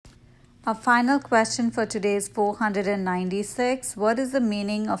Our final question for today is 496. What is the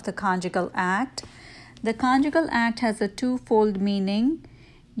meaning of the conjugal act? The conjugal act has a twofold meaning: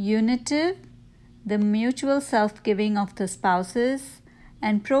 unitive, the mutual self-giving of the spouses,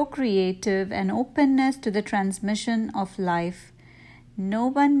 and procreative, an openness to the transmission of life. No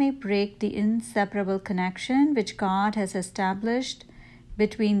one may break the inseparable connection which God has established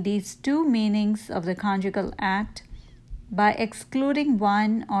between these two meanings of the conjugal act by excluding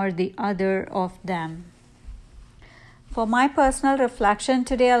one or the other of them. For my personal reflection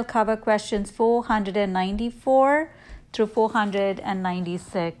today, I'll cover questions 494 through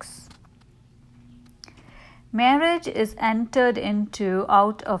 496. Marriage is entered into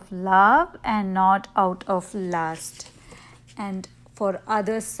out of love and not out of lust, and for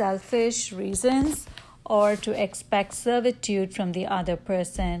other selfish reasons or to expect servitude from the other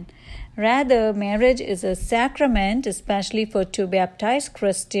person. Rather, marriage is a sacrament, especially for two baptized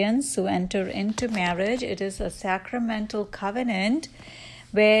Christians who enter into marriage. It is a sacramental covenant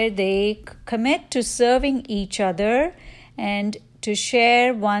where they commit to serving each other and to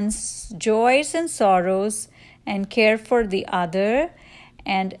share one's joys and sorrows and care for the other,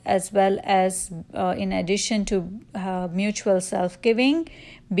 and as well as in addition to mutual self-giving,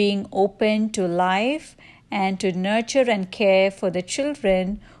 being open to life and to nurture and care for the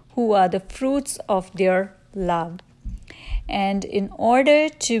children who are the fruits of their love. And in order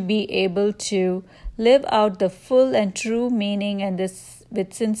to be able to live out the full and true meaning and this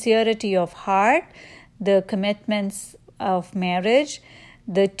with sincerity of heart, the commitments of marriage,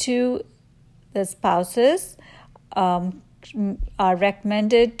 the spouses are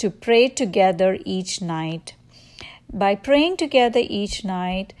recommended to pray together each night. By praying together each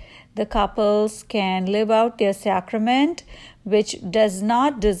night, the couples can live out their sacrament, which does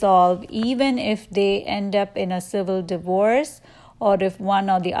not dissolve even if they end up in a civil divorce or if one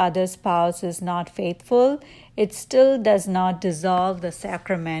or the other spouse is not faithful. It still does not dissolve the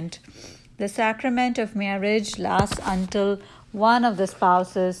sacrament. The sacrament of marriage lasts until one of the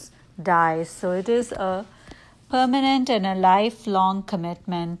spouses dies. So it is a permanent and a lifelong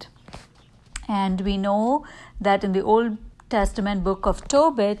commitment. And we know that in the Old Testament book of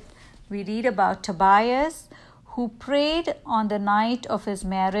Tobit, we read about Tobias, who prayed on the night of his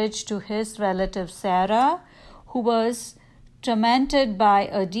marriage to his relative Sarah, who was tormented by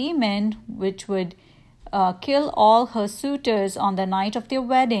a demon which would kill all her suitors on the night of their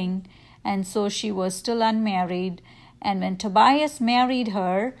wedding, and so she was still unmarried. And when Tobias married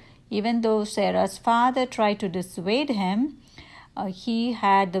her, even though Sarah's father tried to dissuade him, he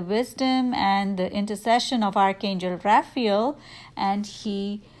had the wisdom and the intercession of Archangel Raphael, and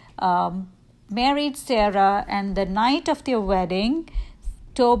he married Sarah. And the night of their wedding,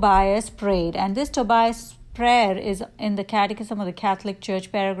 Tobias prayed. And this Tobias prayer is in the Catechism of the Catholic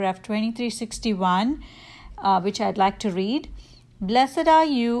Church, paragraph 2361, which I'd like to read. Blessed are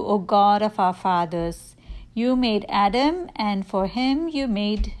you, O God of our fathers. You made Adam, and for him you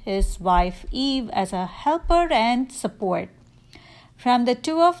made his wife Eve as a helper and support. From the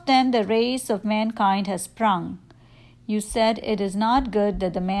two of them the race of mankind has sprung. You said it is not good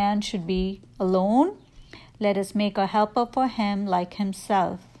that the man should be alone. Let us make a helper for him like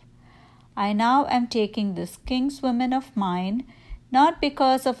himself. I now am taking this kinswoman of mine, not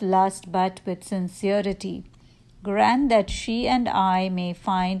because of lust, but with sincerity. Grant that she and I may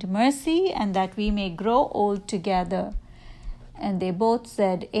find mercy and that we may grow old together. And they both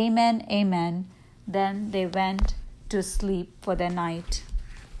said, Amen, Amen. Then they went to sleep for the night.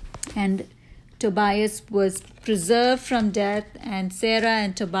 And Tobias was preserved from death, and Sarah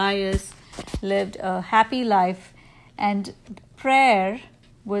and Tobias lived a happy life. And prayer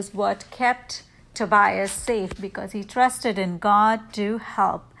was what kept Tobias safe because he trusted in God to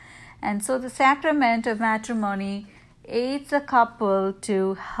help. And so the sacrament of matrimony aids a couple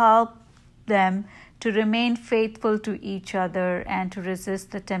to help them to remain faithful to each other and to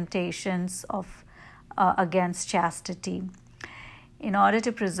resist the temptations of against chastity. In order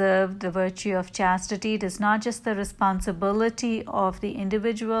to preserve the virtue of chastity, it is not just the responsibility of the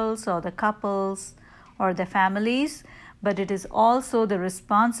individuals or the couples or the families, but it is also the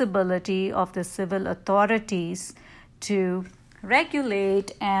responsibility of the civil authorities to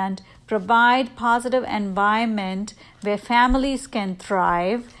regulate and provide positive environment where families can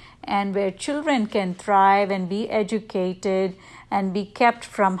thrive and where children can thrive and be educated and be kept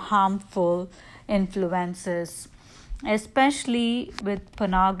from harmful influences. Especially with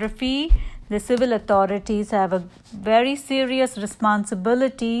pornography, the civil authorities have a very serious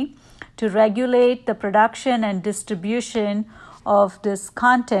responsibility to regulate the production and distribution of this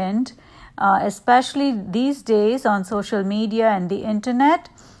content, especially these days on social media and the internet,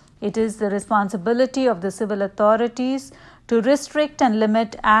 It is the responsibility of the civil authorities to restrict and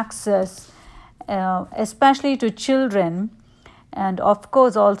limit access, especially to children, and of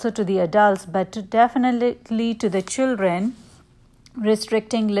course also to the adults, but definitely to the children,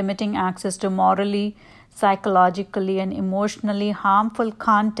 limiting access to morally, psychologically, and emotionally harmful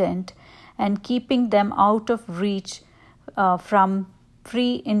content, and keeping them out of reach from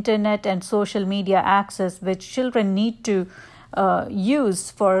free internet and social media access, which children need to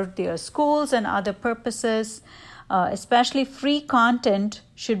use for their schools and other purposes. Especially free content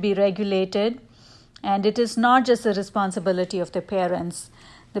should be regulated, and it is not just the responsibility of the parents.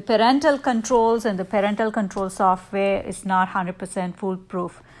 The parental controls and the parental control software is not 100%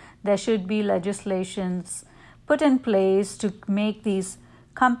 foolproof. There should be legislations put in place to make these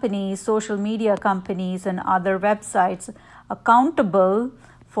companies, social media companies, and other websites accountable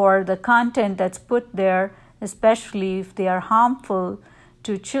for the content that's put there, especially if they are harmful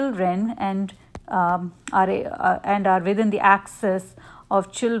to children and are within the access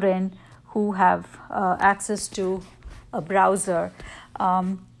of children who have access to a browser.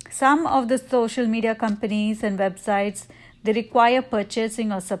 Some of the social media companies and websites, they require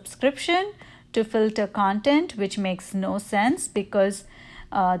purchasing a subscription to filter content, which makes no sense because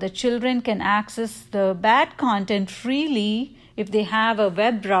the children can access the bad content freely if they have a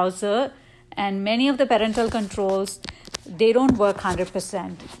web browser, and many of the parental controls, they don't work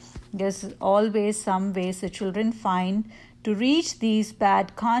 100%. There's always some ways the children find to reach these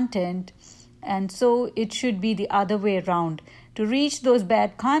bad content, and so it should be the other way around. To reach those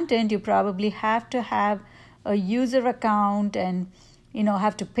bad content, you probably have to have a user account and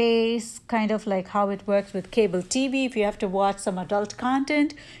have to pay, kind of like how it works with cable TV. If you have to watch some adult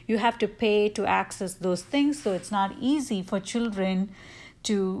content, you have to pay to access those things. So it's not easy for children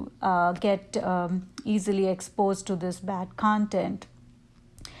to get easily exposed to this bad content.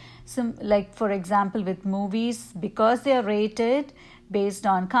 So, like for example, with movies, because they are rated based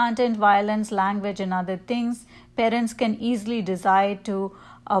on content, violence, language, and other things, parents can easily decide to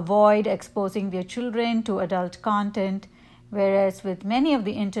avoid exposing their children to adult content. Whereas with many of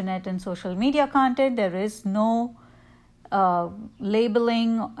the internet and social media content, there is no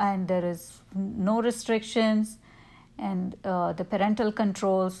labeling and there is no restrictions, and the parental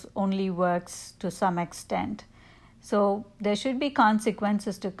controls only works to some extent. So there should be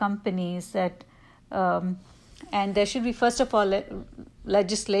consequences to companies that, and there should be first of all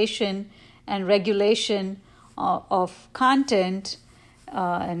legislation and regulation of content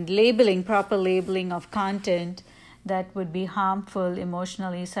and proper labeling of content that would be harmful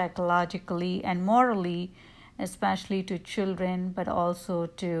emotionally, psychologically, and morally, especially to children, but also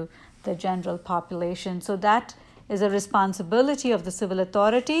to the general population. So that is a responsibility of the civil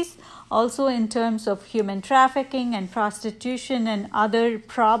authorities. Also in terms of human trafficking and prostitution and other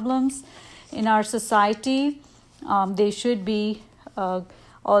problems in our society, they should be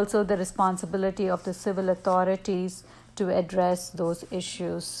also the responsibility of the civil authorities to address those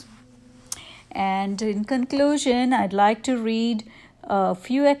issues. And in conclusion, I'd like to read a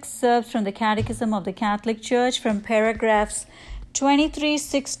few excerpts from the Catechism of the Catholic Church from paragraphs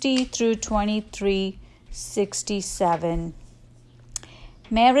 2360 through 2367.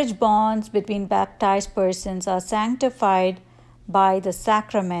 Marriage bonds between baptized persons are sanctified by the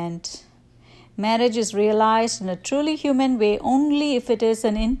sacrament. Marriage is realized in a truly human way only if it is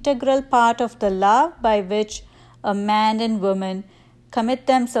an integral part of the love by which a man and woman commit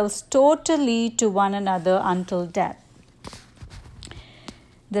themselves totally to one another until death.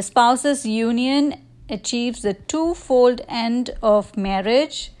 The spouses' union achieves the twofold end of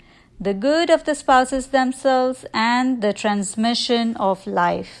marriage: the good of the spouses themselves and the transmission of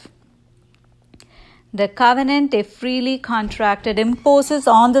life. The covenant they freely contracted imposes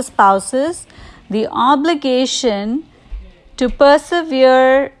on the spouses the obligation to preserve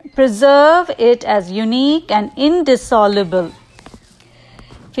it as unique and indissoluble.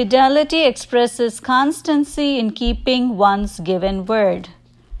 Fidelity expresses constancy in keeping one's given word.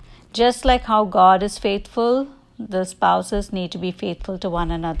 Just like how God is faithful, the spouses need to be faithful to one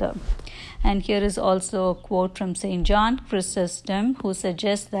another. And here is also a quote from St. John Chrysostom, who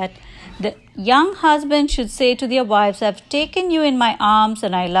suggests that the young husband should say to their wives, "I've taken you in my arms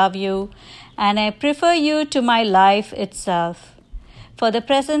and I love you, and I prefer you to my life itself. For the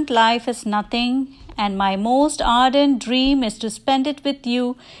present life is nothing, and my most ardent dream is to spend it with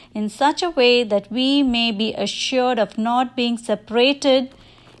you in such a way that we may be assured of not being separated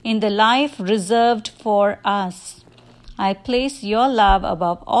in the life reserved for us. I place your love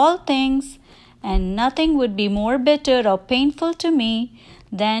above all things, and nothing would be more bitter or painful to me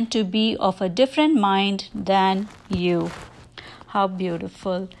than to be of a different mind than you." How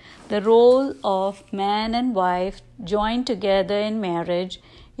beautiful. The role of man and wife joined together in marriage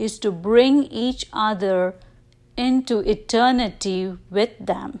is to bring each other into eternity with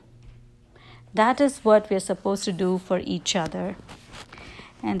them. That is what we are supposed to do for each other.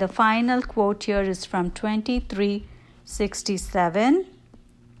 And the final quote here is from 2367.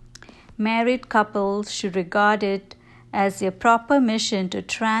 Married couples should regard it as their proper mission to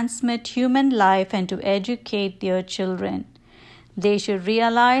transmit human life and to educate their children. They should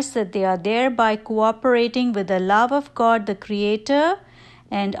realize that they are thereby cooperating with the love of God the Creator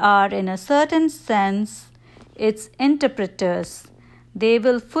and are, in a certain sense, its interpreters. They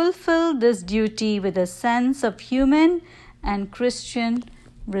will fulfill this duty with a sense of human and Christian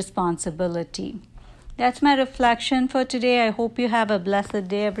responsibility. That's my reflection for today. I hope you have a blessed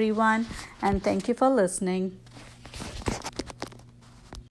day, everyone, and thank you for listening.